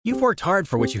You've worked hard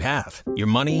for what you have. Your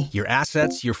money, your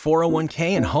assets, your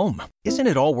 401k, and home. Isn't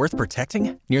it all worth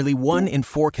protecting? Nearly 1 in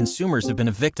 4 consumers have been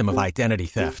a victim of identity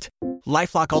theft.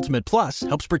 LifeLock Ultimate Plus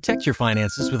helps protect your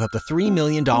finances with up to $3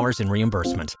 million in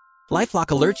reimbursement. LifeLock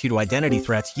alerts you to identity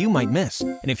threats you might miss.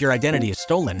 And if your identity is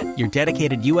stolen, your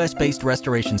dedicated U.S.-based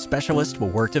restoration specialist will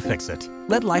work to fix it.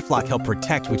 Let LifeLock help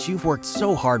protect what you've worked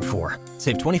so hard for.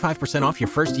 Save 25% off your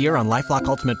first year on LifeLock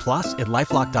Ultimate Plus at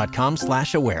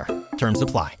LifeLock.com/aware. Terms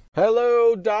apply.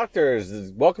 Hello,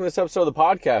 doctors. Welcome to this episode of the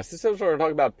podcast. This episode we're going to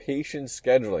talk about patient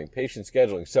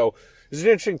scheduling. So this is an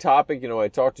interesting topic. I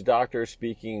talk to doctors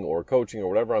speaking or coaching or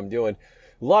whatever I'm doing.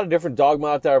 A lot of different dogma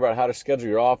out there about how to schedule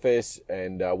your office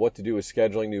and what to do with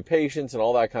scheduling new patients and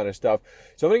all that kind of stuff.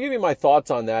 So I'm going to give you my thoughts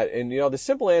on that. And, the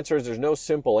simple answer is there's no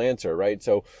simple answer, right?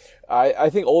 So I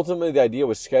think ultimately the idea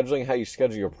with scheduling, how you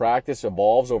schedule your practice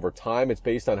evolves over time. It's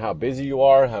based on how busy you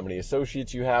are, how many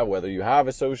associates you have, whether you have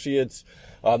associates.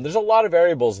 There's a lot of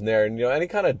variables in there. And, any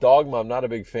kind of dogma I'm not a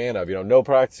big fan of. No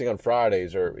practicing on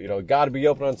Fridays or, got to be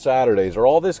open on Saturdays or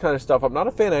all this kind of stuff. I'm not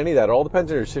a fan of any of that. It all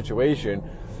depends on your situation.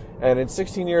 And in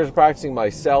 16 years of practicing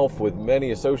myself with many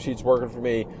associates working for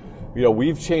me,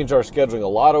 we've changed our scheduling a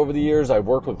lot over the years. I've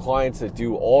worked with clients that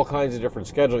do all kinds of different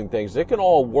scheduling things. It can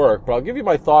all work, but I'll give you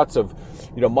my thoughts of,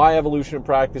 my evolution in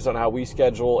practice on how we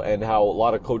schedule and how a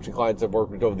lot of coaching clients I've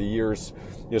worked with over the years,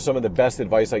 some of the best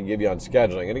advice I can give you on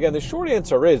scheduling. And again, the short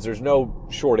answer is there's no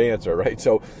short answer, right?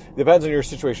 So it depends on your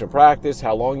situation in practice,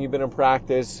 how long you've been in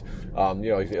practice,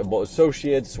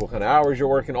 associates, what kind of hours you're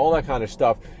working, all that kind of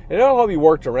stuff. And it'll all be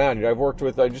worked around.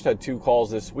 I just had 2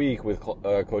 calls this week with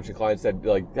coaching clients that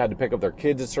had to pick up their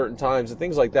kids at certain times and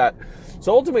things like that.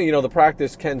 So ultimately, the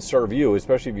practice can serve you,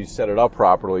 especially if you set it up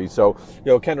properly. So,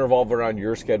 it can revolve around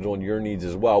your schedule and your needs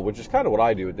as well, which is kind of what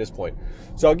I do at this point.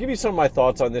 So I'll give you some of my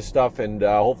thoughts on this stuff and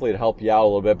hopefully it'll help you out a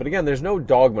little bit. But again, there's no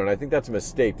dogma, and I think that's a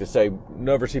mistake to say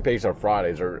never see patients on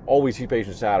Fridays or always see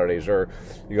patients Saturdays or,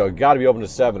 got to be open to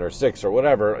 7 or 6 or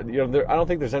whatever. I don't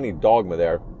think there's any dogma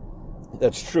there.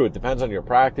 That's true. It depends on your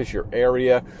practice, your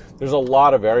area. There's a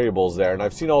lot of variables there, and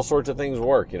I've seen all sorts of things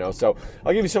work, So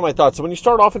I'll give you some of my thoughts. So when you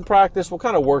start off in practice, we'll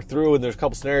kind of work through, and there's a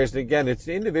couple scenarios. And again, it's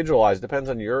individualized. It depends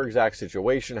on your exact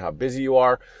situation, how busy you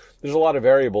are. There's a lot of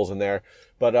variables in there.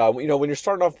 But, when you're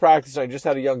starting off practice, I just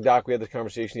had a young doc. We had this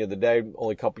conversation the other day,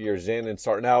 only a couple years in and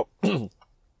starting out.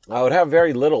 I would have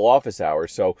very little office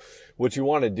hours. So what you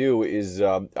want to do is,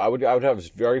 I would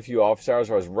have very few office hours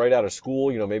where I was right out of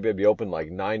school. Maybe I'd be open like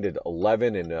 9 to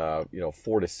 11 and,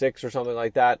 4 to 6 or something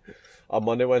like that.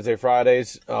 Monday, Wednesday,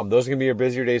 Fridays. Those are going to be your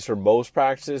busier days for most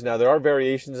practices. Now there are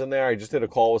variations in there. I just did a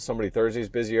call with somebody. Thursday's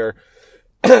busier.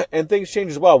 And things change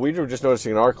as well. We were just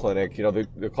noticing in our clinic,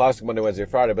 the classic Monday, Wednesday,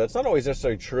 Friday, but it's not always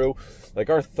necessarily true.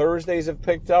 Like our Thursdays have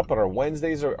picked up and our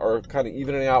Wednesdays are kind of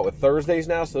evening out with Thursdays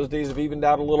now. So those days have evened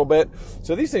out a little bit.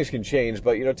 So these things can change,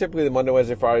 but typically the Monday,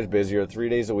 Wednesday, Friday is busier, 3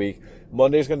 days a week.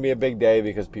 Monday's going to be a big day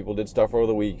because people did stuff over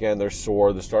the weekend. They're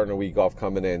sore. They're starting a week off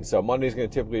coming in. So Monday's going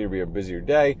to typically be a busier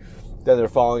day. Then they're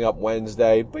following up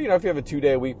Wednesday. But if you have a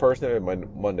 2-day-a-week person, they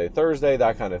have Monday, Thursday,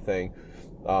 that kind of thing.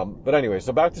 But anyway,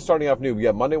 so back to starting off new.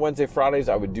 Yeah, Monday, Wednesday, Fridays,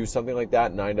 I would do something like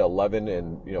that, 9 to 11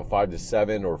 and, 5 to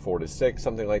 7 or 4 to 6,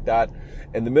 something like that.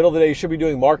 In the middle of the day, you should be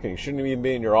doing marketing. You shouldn't even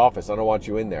be in your office. I don't want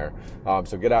you in there.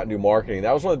 So get out and do marketing.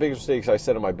 That was one of the biggest mistakes I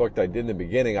said in my book that I did in the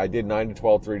beginning. I did 9 to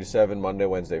 12, 3 to 7, Monday,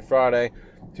 Wednesday, Friday,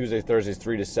 Tuesday, Thursdays,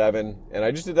 3 to 7. And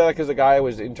I just did that because the guy I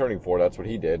was interning for, that's what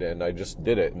he did. And I just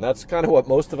did it. And that's kind of what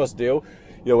most of us do.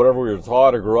 Whatever we were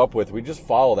taught or grew up with, we just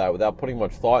follow that without putting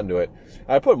much thought into it.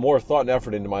 I put more thought and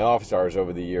effort into my office hours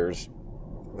over the years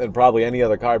than probably any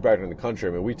other chiropractor in the country.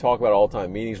 I mean, we talk about it all the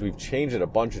time meetings. We've changed it a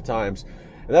bunch of times.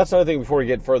 And that's another thing before we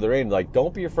get further in,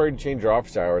 don't be afraid to change your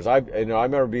office hours. I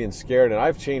remember being scared, and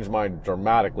I've changed mine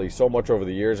dramatically so much over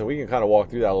the years, and we can kind of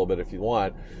walk through that a little bit if you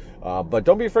want. But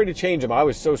don't be afraid to change them. I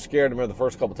was so scared, I remember the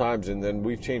first couple times, and then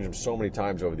we've changed them so many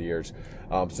times over the years.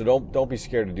 So don't be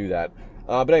scared to do that.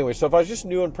 But anyway, so if I was just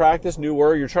new in practice,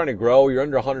 you're trying to grow, you're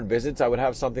under 100 visits, I would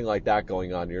have something like that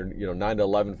going on. You're, 9 to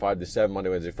 11, 5 to 7, Monday,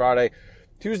 Wednesday, Friday.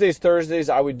 Tuesdays, Thursdays,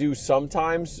 I would do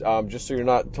sometimes, just so you're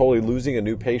not totally losing a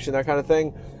new patient, that kind of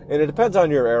thing. And it depends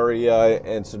on your area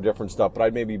and some different stuff, but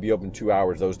I'd maybe be open 2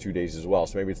 hours those 2 days as well.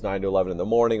 So maybe it's 9 to 11 in the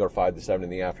morning or 5 to 7 in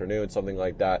the afternoon, something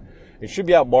like that. It should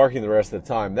be out marketing the rest of the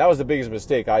time. That was the biggest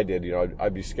mistake I did.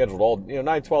 I'd be scheduled all,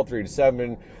 9, 12, 3 to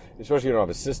 7, especially if you don't have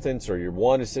assistants or you're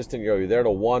one assistant, you're there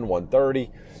till 1,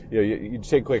 1:30. You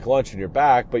take a quick lunch and you're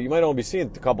back, but you might only be seeing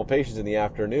a couple patients in the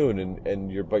afternoon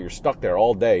but you're stuck there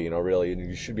all day, really, and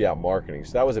you should be out marketing.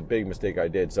 So that was a big mistake I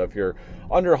did. So if you're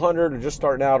under 100 or just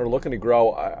starting out or looking to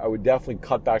grow, I would definitely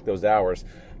cut back those hours.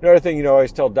 Another thing, I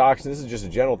always tell docs, and this is just a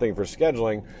general thing for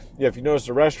scheduling, if you notice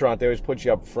a restaurant, they always put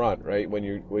you up front, right? When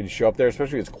you show up there,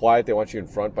 especially if it's quiet, they want you in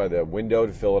front by the window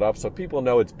to fill it up so people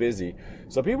know it's busy.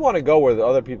 So people want to go where the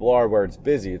other people are, where it's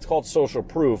busy. It's called social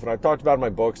proof, and I've talked about it in my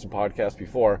books and podcasts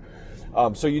before.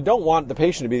 So you don't want the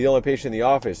patient to be the only patient in the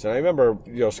office. And I remember,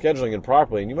 scheduling it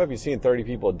properly, and you might be seeing 30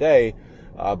 people a day,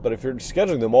 but if you're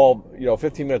scheduling them all,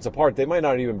 15 minutes apart, they might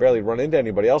not even barely run into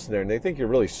anybody else in there, and they think you're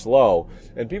really slow.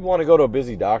 And people want to go to a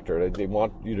busy doctor. They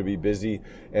want you to be busy,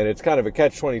 and it's kind of a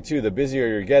catch-22. The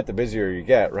busier you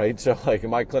get, right? So, like in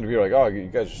my clinic, people are like, oh, you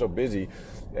guys are so busy,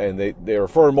 and they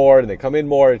refer more, and they come in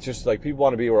more. It's just like people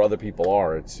want to be where other people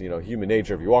are. It's, human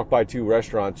nature. If you walk by two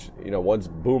restaurants, one's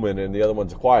booming and the other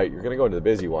one's quiet, you're going to go into the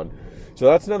busy one. So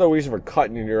that's another reason for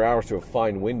cutting in your hours to a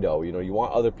fine window. You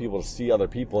want other people to see other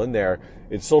people in there.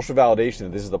 It's social validation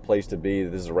that this is the place to be, that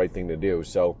this is the right thing to do.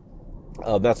 So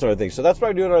that's another thing. So that's what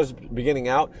I do when I was beginning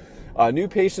out. New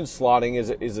patient slotting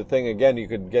is a thing. Again, you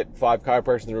could get 5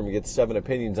 chiropractors in the room and get 7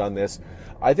 opinions on this.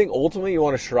 I think ultimately you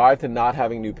want to strive to not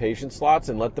having new patient slots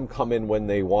and let them come in when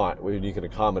they want, when you can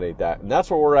accommodate that. And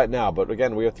that's where we're at now. But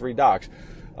again, we have 3 docs.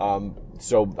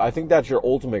 So I think that's your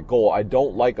ultimate goal. I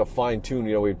don't like a fine-tune,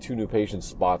 we have 2 new patient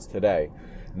spots today.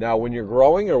 Now, when you're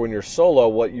growing or when you're solo,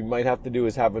 what you might have to do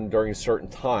is have them during certain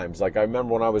times. Like I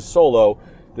remember when I was solo,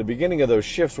 the beginning of those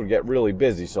shifts would get really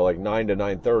busy. So like 9 to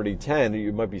 9:30, 10,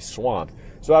 you might be swamped.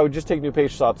 So I would just take new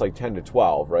patient slots like 10 to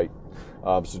 12, right?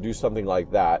 So do something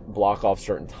like that, block off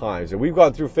certain times. And we've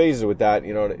gone through phases with that.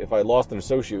 If I lost an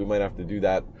associate, we might have to do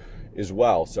that as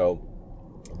well. So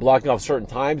blocking off certain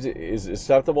times is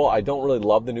acceptable. I don't really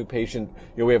love the new patient.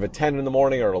 We have a 10 in the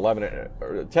morning or an 11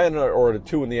 or a 10 or a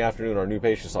 2 in the afternoon, our new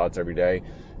patient slots every day.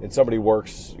 And somebody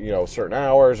works, certain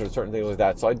hours or certain things like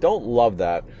that. So I don't love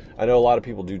that. I know a lot of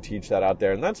people do teach that out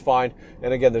there, and that's fine.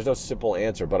 And again, there's no simple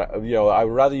answer, but I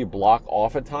would rather you block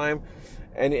off a time.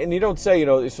 And you don't say,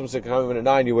 if someone's coming in at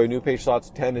 9, you have new patient slots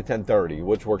 10 to 10:30,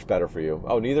 which works better for you?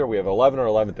 Oh, neither. We have 11 or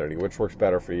 11:30, which works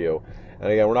better for you?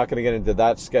 And again, we're not going to get into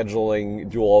that scheduling,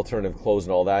 dual alternative close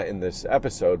and all that in this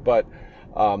episode, but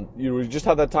you just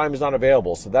have that time is not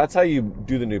available. So that's how you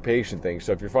do the new patient thing.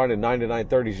 So if you're finding 9 to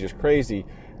 9:30 is just crazy,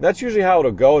 that's usually how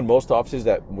it'll go in most offices,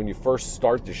 that when you first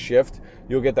start to shift,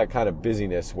 you'll get that kind of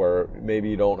busyness where maybe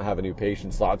you don't have a new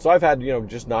patient slot. So I've had,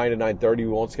 just 9 to 9:30, we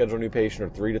won't schedule a new patient,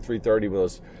 or 3 to 3:30 with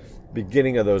those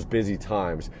beginning of those busy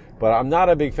times. But I'm not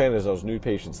a big fan of those new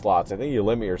patient slots. I think you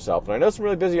limit yourself. And I know some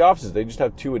really busy offices, they just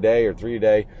have 2 a day or 3 a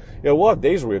day. We'll have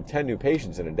days where we have 10 new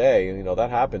patients in a day. And, that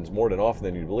happens more than often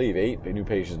than you believe. 8 new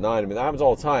patients, 9. That happens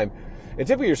all the time. And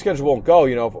typically your schedule won't go.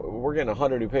 If we're getting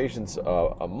 100 new patients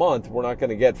a month, we're not going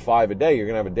to get 5 a day. You're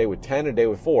going to have a day with 10, a day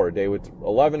with 4, a day with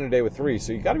 11, a day with 3.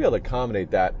 So you got to be able to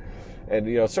accommodate that. And,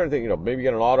 certain things, maybe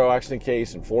get an auto accident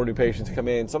case and 4 new patients come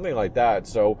in, something like that.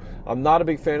 So I'm not a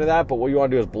big fan of that, but what you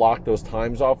want to do is block those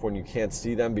times off when you can't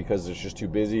see them because it's just too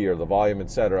busy or the volume,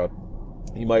 etc.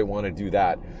 You might want to do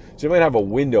that. So you might have a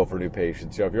window for new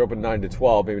patients. If you're open 9 to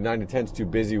 12, maybe 9 to 10 is too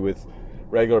busy with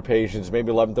regular patients.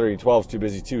 Maybe 11:30 to 12 is too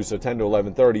busy too. So 10 to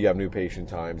 11:30, you have new patient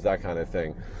times, that kind of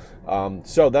thing.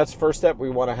 So that's the first step. We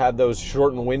want to have those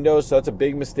shortened windows. So that's a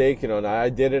big mistake. And I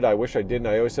did it. I wish I didn't.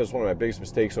 I always say it's one of my biggest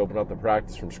mistakes, open up the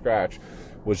practice from scratch,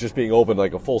 was just being open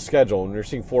like a full schedule. And you're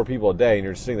seeing 4 people a day and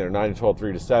you're sitting there 9 to 12,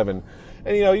 3 to 7.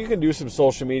 And, you can do some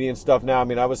social media and stuff now.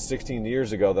 I was 16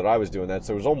 years ago that I was doing that. So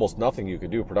there was almost nothing you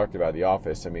could do productive out of the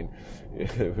office.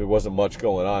 It wasn't much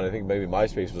going on. I think maybe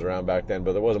MySpace was around back then,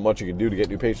 but there wasn't much you could do to get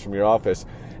new patients from your office.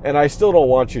 And I still don't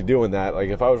want you doing that. Like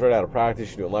if I was right out of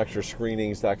practice, you're doing lecture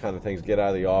screenings, that kind of things, get out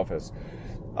of the office.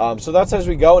 So that's as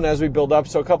we go and as we build up.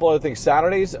 So a couple other things.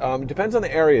 Saturdays, it depends on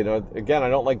the area. Again, I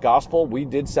don't like gospel. We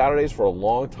did Saturdays for a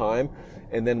long time,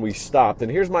 and then we stopped.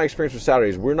 And here's my experience with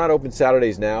Saturdays. We're not open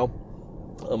Saturdays now.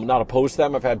 I'm not opposed to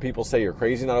them. I've had people say you're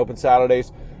crazy not open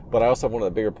Saturdays, but I also have one of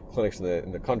the bigger clinics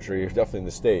in the country, definitely in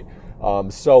the state.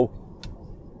 So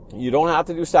you don't have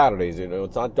to do Saturdays.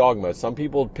 It's not dogma. Some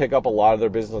people pick up a lot of their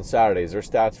business on Saturdays. Their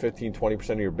stats, 15-20%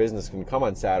 of your business can come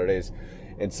on Saturdays.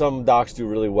 And some docs do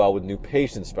really well with new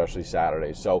patients, especially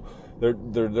Saturdays. So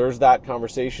there's that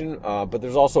conversation. But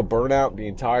there's also burnout,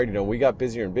 being tired. We got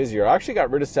busier and busier. I actually got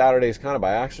rid of Saturdays kind of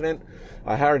by accident.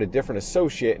 I hired a different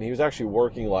associate, and he was actually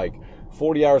working like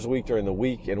 40 hours a week during the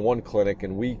week in one clinic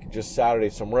and week just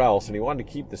Saturdays somewhere else. And he wanted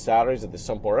to keep the Saturdays at the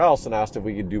somewhere else and asked if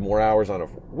we could do more hours on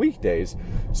weekdays.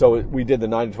 So we did the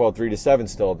 9 to 12, 3 to 7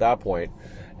 still at that point.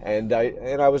 And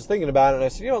I was thinking about it, and I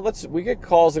said, we get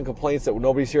calls and complaints that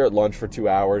nobody's here at lunch for 2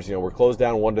 hours. We're closed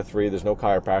down 1 to 3. There's no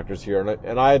chiropractors here.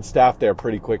 And I had staff there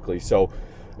pretty quickly. So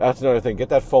That's another thing. Get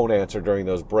that phone answered during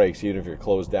those breaks, even if you're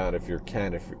closed down. If you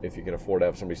can afford to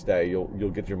have somebody stay, you'll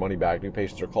get your money back. New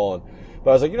patients are calling. But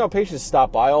I was like, patients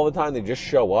stop by all the time. They just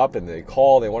show up and they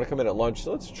call. They want to come in at lunch.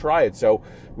 So let's try it. So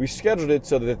we scheduled it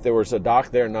so that there was a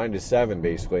doc there 9 to 7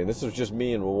 basically. And this was just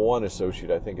me and one associate,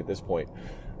 I think, at this point.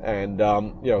 And,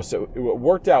 so it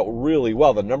worked out really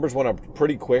well. The numbers went up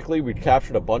pretty quickly. We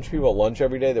captured a bunch of people at lunch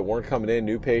every day that weren't coming in,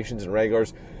 new patients and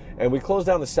regulars. And we closed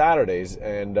down the Saturdays.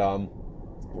 And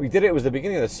we did it. It was the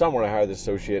beginning of the summer when I hired this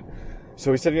associate.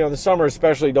 So we said, in the summer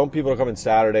especially, people come in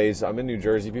Saturdays. I'm in New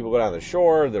Jersey. People go down the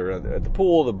shore. They're at the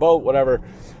pool, the boat, whatever.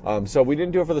 So we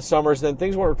didn't do it for the summers. Then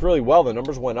things worked really well. The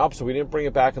numbers went up, so we didn't bring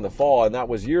it back in the fall. And that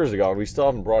was years ago, and we still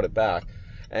haven't brought it back.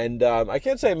 And I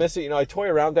can't say I miss it. I toy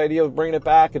around the idea of bringing it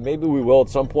back, and maybe we will at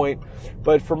some point.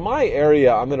 But for my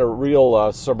area, I'm in a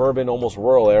real suburban, almost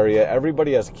rural area.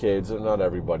 Everybody has kids, and not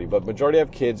everybody, but majority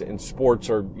have kids, and sports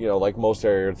are, like most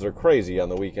areas, they're crazy on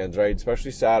the weekends, right?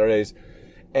 Especially Saturdays.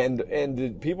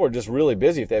 And people are just really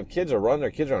busy. If they have kids, they're running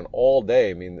their kids around all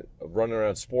day. Running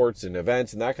around sports and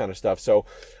events and that kind of stuff. So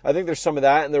I think there's some of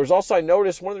that. And there was also, I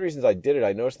noticed, one of the reasons I did it,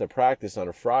 I noticed in the practice on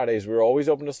a Fridays, we were always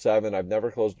open to 7. I've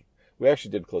never closed. We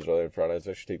actually did close earlier on Fridays.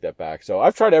 I should take that back. So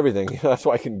I've tried everything. That's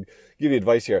why I can give you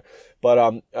advice here.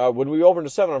 But when we opened to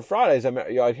 7 on Fridays,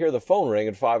 I'd hear the phone ring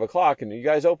at 5 o'clock. And you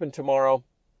guys open tomorrow?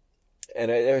 And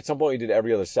at some point, we did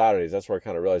every other Saturdays. That's where I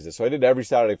kind of realized this. So I did every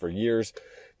Saturday for years,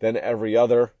 then every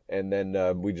other, and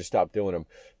then we just stopped doing them.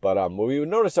 But when we would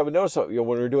notice, when we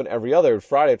were doing every other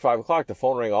Friday at 5 o'clock, the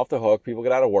phone rang off the hook. People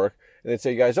get out of work, and they'd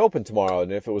say, "You guys open tomorrow?"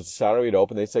 And if it was a Saturday, we'd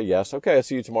open. They'd say, "Yes." "Okay, I'll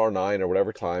see you tomorrow 9 or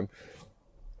whatever time."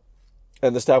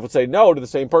 And the staff would say no to the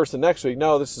same person next week.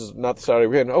 "No, this is not the Saturday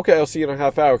we're in." "Okay, I'll see you in a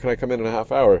half hour. Can I come in a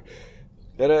half hour?"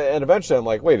 And eventually I'm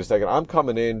like, wait a second, I'm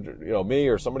coming in, me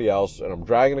or somebody else, and I'm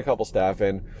dragging a couple staff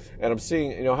in, and I'm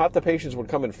seeing, half the patients would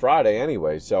come in Friday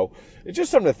anyway. So it's just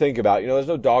something to think about. There's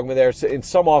no dogma there. So in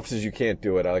some offices, you can't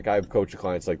do it. I've coached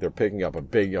clients, like they're picking up a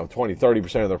big, 20,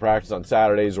 30% of their practice on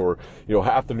Saturdays, or,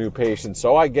 half the new patients.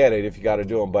 So I get it if you got to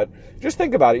do them, but just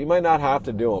think about it. You might not have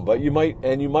to do them, but you might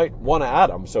want to add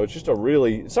them. So it's just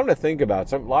something to think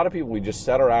about. A lot of people, we just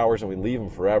set our hours and we leave them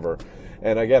forever.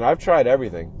 And again, I've tried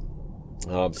everything.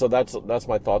 So that's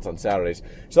my thoughts on Saturdays.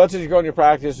 So that's as you go in your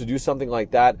practice to do something like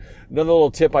that. Another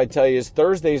little tip I'd tell you is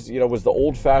Thursdays, was the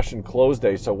old-fashioned close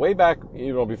day. So way back,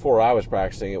 before I was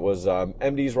practicing, it was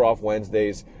MDs were off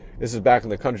Wednesdays. This is back in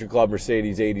the country club,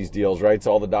 Mercedes 80s deals, right?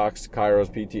 So all the docs, chiros,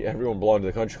 PT, everyone belonged to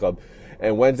the country club.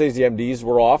 And Wednesdays, the MDs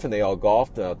were off and they all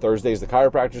golfed. Thursdays, the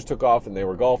chiropractors took off and they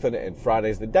were golfing. And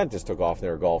Fridays, the dentists took off and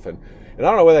they were golfing. And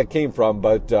I don't know where that came from,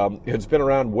 but it's been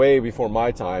around way before my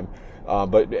time.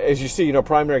 But as you see,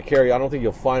 primary care, I don't think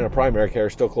you'll find a primary care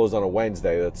still closed on a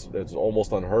Wednesday. That's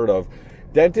almost unheard of.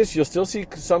 Dentists, you'll still see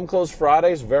some closed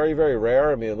Fridays. Very, very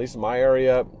rare. At least in my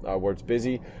area where it's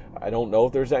busy, I don't know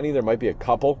if there's any. There might be a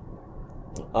couple.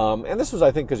 And this was,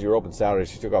 I think, because you were open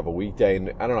Saturdays. You took off a weekday, and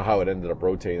I don't know how it ended up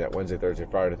rotating that Wednesday, Thursday,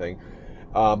 Friday thing.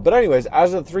 But anyways,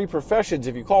 as of the 3 professions,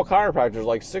 if you call chiropractors,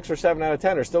 like 6 or 7 out of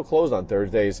 10 are still closed on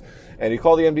Thursdays. And you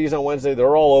call the MDs on Wednesday,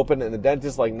 they're all open. And the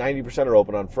dentists, like 90% are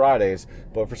open on Fridays.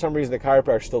 But for some reason, the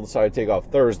chiropractors still decide to take off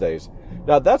Thursdays.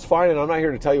 Now, that's fine. And I'm not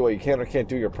here to tell you what you can or can't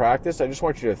do in your practice. I just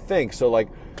want you to think. So, like,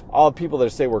 all the people that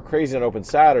say we're crazy on open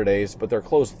Saturdays, but they're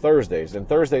closed Thursdays. And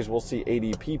Thursdays, we'll see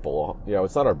 80 people.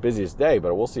 It's not our busiest day,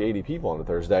 but we'll see 80 people on a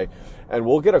Thursday. And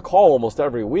we'll get a call almost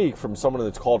every week from someone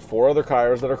that's called 4 other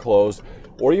chiros that are closed,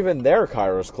 or even their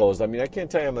chiros closed. I can't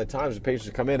tell you how many times the patients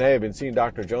come in, "Hey, I've been seeing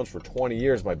Dr. Jones for 20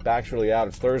 years. My back's really out.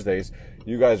 It's Thursdays.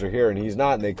 You guys are here," and he's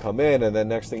not. And they come in, and then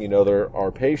next thing you know, they're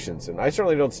our patients. And I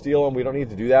certainly don't steal them. We don't need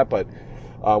to do that, but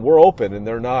we're open, and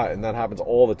they're not, and that happens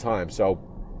all the time. So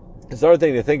it's another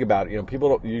thing to think about.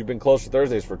 People, you've been closed for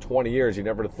Thursdays for 20 years. You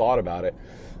never thought about it.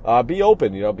 Be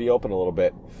open. Be open a little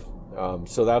bit.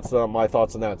 So that's my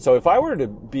thoughts on that. So if I were to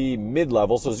be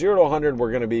mid-level, so 0 to 100,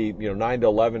 we're going to be 9 to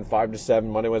 11, 5 to 7,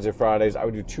 Monday, Wednesday, Fridays. I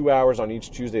would do 2 hours on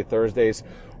each Tuesday, Thursdays,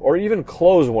 or even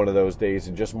close one of those days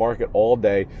and just mark it all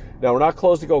day. Now, we're not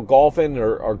closed to go golfing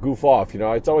or goof off.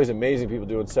 It's always amazing people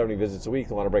doing 70 visits a week.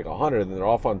 They want to break 100, and then they're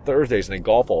off on Thursdays and they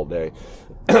golf all day.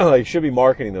 You should be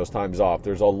marketing those times off.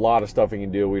 There's a lot of stuff you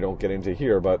can do we don't get into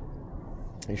here, but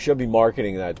you should be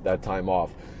marketing that time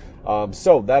off.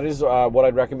 So that is what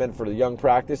I'd recommend for the young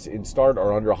practice in start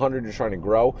or under 100 you're trying to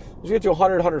grow. As you get to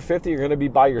 100, 150, you're going to be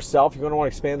by yourself. You're going to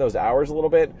want to expand those hours a little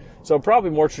bit. So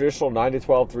probably more traditional 9 to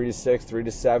 12, 3 to 6, 3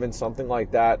 to 7, something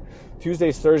like that.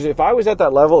 Tuesdays, Thursdays. If I was at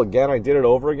that level again, I did it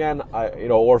over again.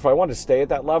 Or if I wanted to stay at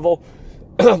that level,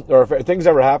 or if things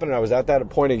ever happened and I was at that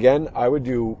point again, I would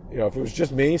do. If it was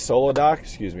just me, solo doc.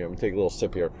 Excuse me, I'm gonna take a little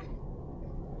sip here.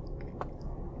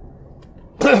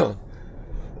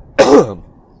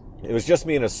 it was just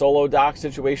me in a solo doc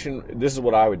situation, this is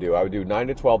what I would do. I would do 9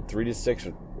 to 12, 3 to 6,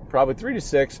 probably 3 to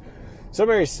 6. Some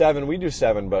areas 7. We do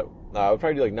 7, but I would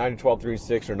probably do like 9 to 12, 3 to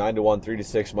 6, or 9 to 1, 3 to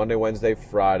 6, Monday, Wednesday,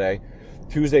 Friday.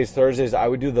 Tuesdays, Thursdays, I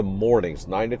would do the mornings,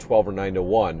 9 to 12 or 9 to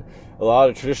 1. A lot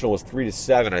of traditional was 3 to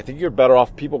 7. I think you're better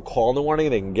off people call in the morning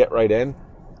and they can get right in.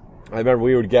 I remember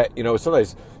we would get,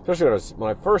 sometimes, especially when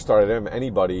I first started,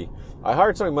 anybody, I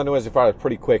hired somebody Monday, Wednesday, Friday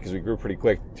pretty quick because we grew pretty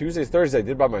quick. Tuesdays, Thursdays, I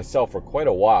did by myself for quite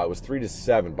a while. It was 3 to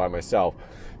 7 by myself.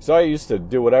 So I used to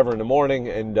do whatever in the morning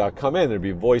and come in. There'd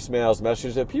be voicemails,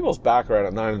 messages. If people's back around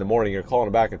at 9 in the morning, you're calling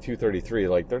them back at 2:33.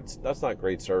 Like, that's not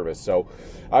great service. So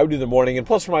I would do the morning. And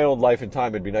plus, for my own life and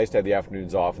time, it'd be nice to have the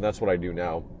afternoons off. And that's what I do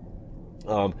now.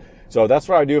 So that's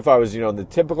what I would do if I was, the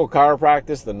typical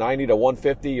chiropractic, the 90 to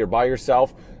 150, you're by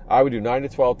yourself. I would do 9 to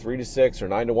 12, 3 to 6, or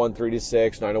 9 to 1, 3 to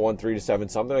 6, 9 to 1, 3 to 7,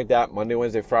 something like that. Monday,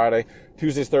 Wednesday, Friday.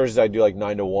 Tuesdays, Thursdays, I do like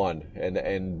 9 to 1.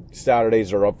 And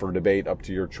Saturdays are up for debate, up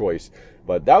to your choice.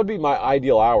 But that would be my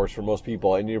ideal hours for most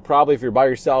people. And you're probably, if you're by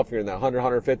yourself, you're in that 100,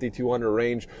 150, 200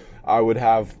 range, I would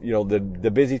have,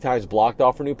 the busy times blocked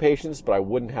off for new patients, but I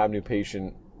wouldn't have new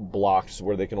patient blocks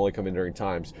where they can only come in during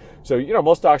times. So,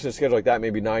 most docs in a schedule like that,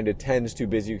 maybe 9 to 10 is too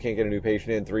busy. You can't get a new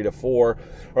patient in. 3 to 4.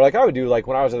 Or like I would do, like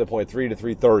when I was at the point 3 to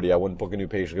 3:30, I wouldn't book a new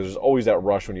patient because there's always that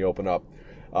rush when you open up.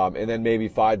 And then maybe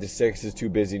 5 to 6 is too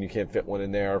busy and you can't fit one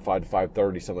in there. 5 to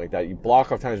 5:30, something like that. You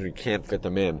block off times when you can't fit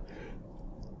them in.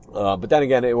 But then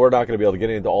again, we're not going to be able to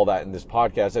get into all that in this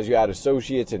podcast. As you add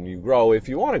associates and you grow, if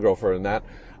you want to grow further than that,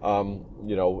 I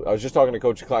was just talking to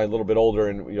Coach Klein, a little bit older,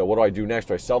 and, what do I do next?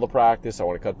 Do I sell the practice? I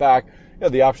want to cut back.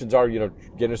 The options are, get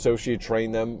an associate,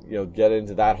 train them, get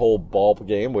into that whole ball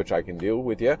game, which I can do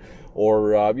with you.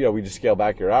 Or, we just scale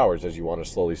back your hours as you want to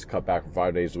slowly cut back from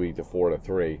 5 days a week to 4 to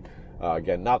 3.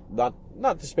 Again, not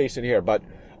the space in here, but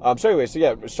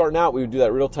starting out, we would do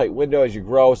that real tight window as you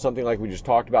grow, something like we just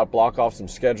talked about, block off some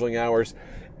scheduling hours.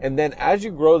 And then as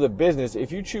you grow the business,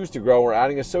 if you choose to grow or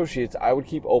adding associates, I would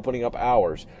keep opening up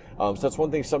hours. So that's one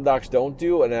thing some docs don't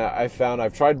do, and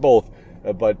I've tried both.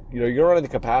 But, you're running the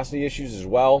capacity issues as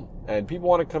well, and people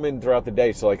want to come in throughout the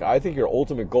day. So, I think your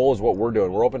ultimate goal is what we're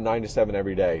doing. We're open 9 to 7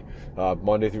 every day,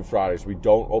 Monday through Fridays. We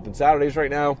don't open Saturdays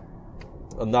right now.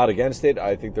 I'm not against it.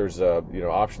 I think there's a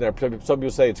option there. Some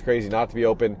people say it's crazy not to be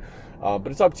open, but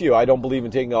it's up to you. I don't believe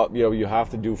in taking off. You have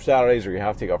to do Saturdays or you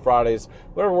have to take off Fridays.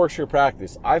 Whatever works for your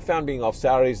practice. I found being off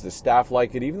Saturdays, the staff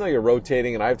like it, even though you're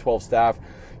rotating. And I have 12 staff.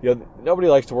 Nobody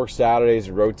likes to work Saturdays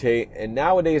and rotate. And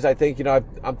nowadays, I think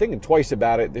I'm thinking twice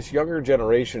about it. This younger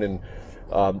generation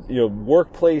and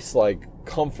workplace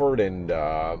comfort and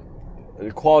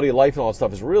quality of life and all that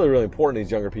stuff is really, really important to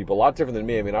these younger people. A lot different than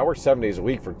me. I mean, I worked 7 days a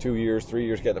week for 2 years, 3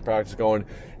 years getting the practice going,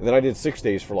 and then I did 6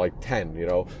 days for 10,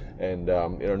 and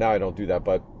now I don't do that.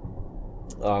 But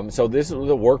so this is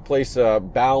the workplace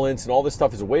balance and all this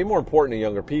stuff is way more important to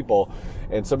younger people.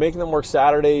 And so making them work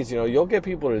Saturdays, you'll get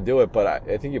people to do it, but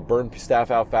I think you burn staff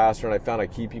out faster, and I found I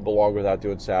keep people longer without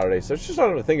doing Saturdays. So it's just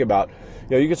something to think about.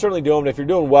 You can certainly do them if you're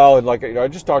doing well. And I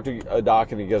just talked to a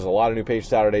doc, and he does a lot of new patient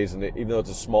Saturdays, and even though it's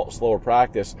a slower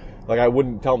practice, I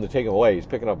wouldn't tell him to take him away. He's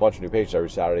picking up a bunch of new patients every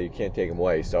Saturday. You can't take him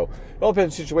away. So it all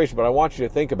depends on the situation, but I want you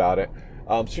to think about it.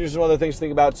 So here's some other things to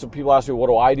think about. So people ask me, what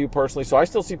do I do personally? So I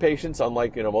still see patients,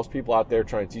 unlike, most people out there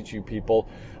trying to teach you people.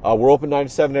 We're open 9 to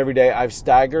 7 every day. I've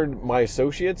staggered my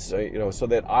associates, so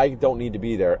that I don't need to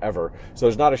be there ever. So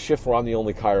there's not a shift where I'm the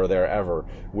only chiro there ever,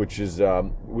 which is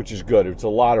good. It's a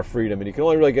lot of freedom, and you can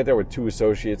only really get there with 2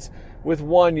 associates. With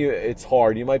one, it's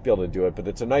hard. You might be able to do it, but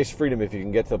it's a nice freedom if you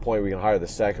can get to the point where you can hire the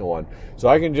second one. So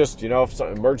I can just, if some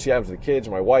emergency happens with the kids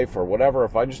or my wife or whatever,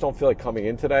 if I just don't feel like coming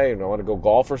in today and I want to go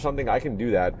golf or something, I can do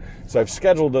that. So I've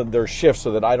scheduled their shifts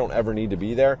so that I don't ever need to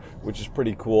be there, which is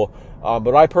pretty cool.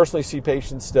 But I personally see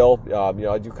patients still.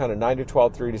 I do kind of 9 to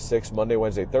 12, 3 to 6, Monday,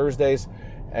 Wednesday, Thursdays,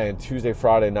 and Tuesday,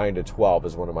 Friday, 9 to 12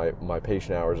 is one of my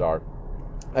patient hours are.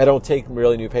 I don't take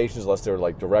really new patients unless they're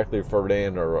directly referred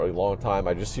in or a long time.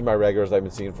 I just see my regulars I've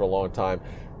been seeing for a long time.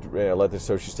 Let the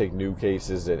associates take new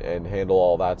cases and handle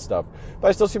all that stuff. But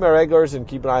I still see my regulars and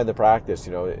keep an eye on the practice,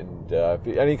 and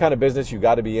any kind of business, you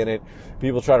got to be in it.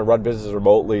 People trying to run businesses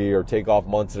remotely or take off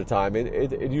months at a time,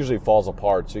 it usually falls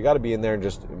apart. So you got to be in there and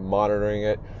just monitoring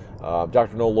it.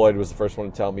 Dr. Noel Lloyd was the first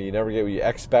one to tell me you never get what you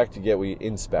expect, you get what you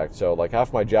inspect. So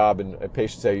half my job, and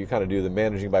patients say you kind of do the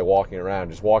managing by walking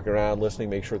around, just walking around, listening,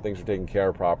 make sure things are taken care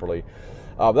of properly.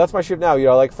 That's my shift now.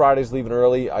 I like Fridays leaving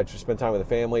early. I just spend time with the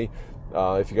family.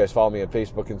 If you guys follow me on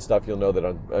Facebook and stuff, you'll know that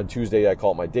on Tuesday I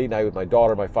call it my date night with my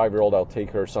daughter, my 5-year-old. I'll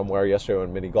take her somewhere. Yesterday we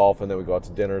went mini golf, and then we go out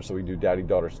to dinner, so we do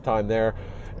daddy-daughter's time there.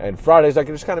 And Fridays I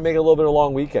can just kind of make it a little bit of a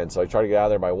long weekend, so I try to get out of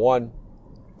there by 1.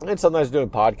 And sometimes doing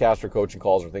podcasts or coaching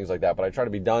calls or things like that. But I try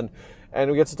to be done, and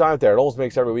we get some time there. It almost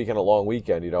makes every weekend a long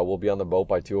weekend. We'll be on the boat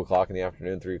by 2 o'clock in the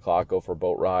afternoon, 3 o'clock, go for a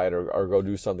boat ride, or go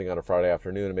do something on a Friday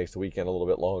afternoon. It makes the weekend a little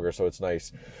bit longer, so it's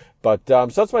nice. But so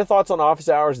that's my thoughts on office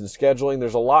hours and scheduling.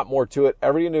 There's a lot more to it.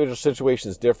 Every individual situation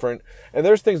is different, and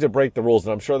there's things that break the rules.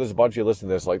 And I'm sure there's a bunch of you listening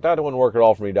to this like, that wouldn't work at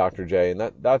all for me, Dr. J.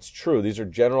 And that's true. These are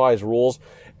generalized rules,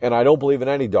 and I don't believe in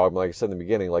any dogma. Like I said in the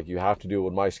beginning, like you have to do it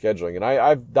with my scheduling. And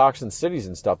I've docs in cities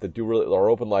and stuff that are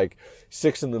open like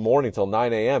 6 in the morning till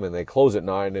 9 a.m. and they close at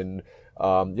 9. And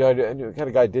I knew the kind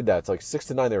of guy did that. It's like 6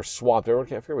 to 9, they were swamped. They were, I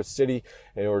forget what city,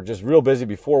 and they were just real busy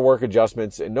before work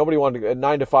adjustments, and nobody wanted to, at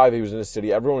 9 to 5, he was in the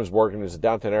city. Everyone was working. It was a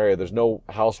downtown area. There's no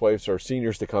housewives or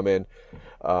seniors to come in.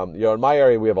 In my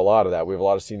area, we have a lot of that. We have a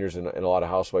lot of seniors and a lot of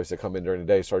housewives that come in during the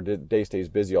day, so our day stays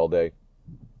busy all day.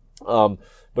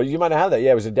 But you might not have that.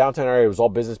 Yeah, it was a downtown area. It was all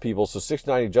business people. So 6 to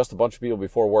 9, just a bunch of people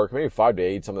before work, maybe 5 to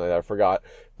 8, something like that. I forgot.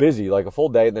 Busy, like a full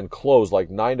day, and then close like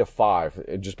 9 to 5.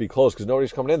 It'd just be closed because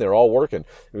nobody's coming in. They're all working.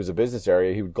 It was a business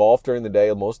area. He would golf during the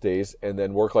day most days and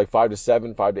then work like 5 to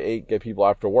 7, 5 to 8, get people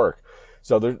after work.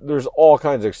 So there's all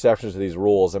kinds of exceptions to these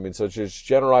rules. I mean, so it's just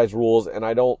generalized rules. And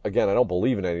I don't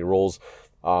believe in any rules.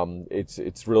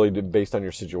 It's really based on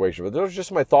your situation. But those are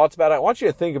just my thoughts about it. I want you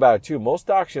to think about it too. Most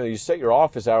docs, you set your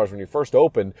office hours when you first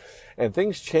open, and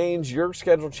things change. Your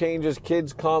schedule changes.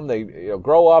 Kids come, they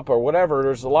grow up or whatever.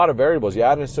 There's a lot of variables. You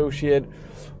add an associate,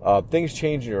 things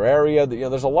change in your area.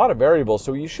 There's a lot of variables.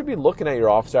 So you should be looking at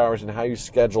your office hours and how you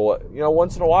schedule it,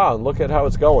 once in a while, and look at how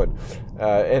it's going.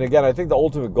 And again, I think the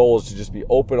ultimate goal is to just be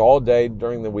open all day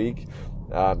during the week.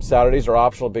 Saturdays are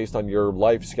optional based on your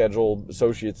life schedule,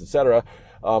 associates, etc.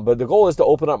 But the goal is to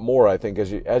open up more, I think,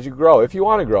 as you grow, if you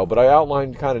want to grow. But I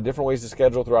outlined kind of different ways to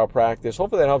schedule throughout practice.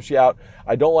 Hopefully that helps you out.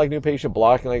 I don't like new patient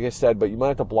blocking, like I said, but you might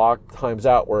have to block times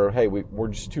out where, hey, we're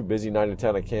just too busy 9 to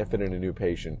 10. I can't fit in a new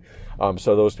patient.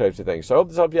 So those types of things. So I hope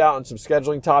this helped you out on some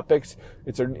scheduling topics.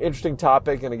 It's an interesting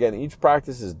topic. And again, each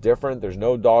practice is different. There's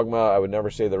no dogma. I would never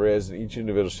say there is. And each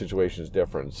individual situation is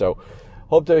different. So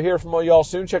hope to hear from all y'all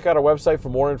soon. Check out our website for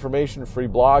more information, free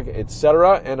blog,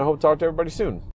 etc. And I hope to talk to everybody soon.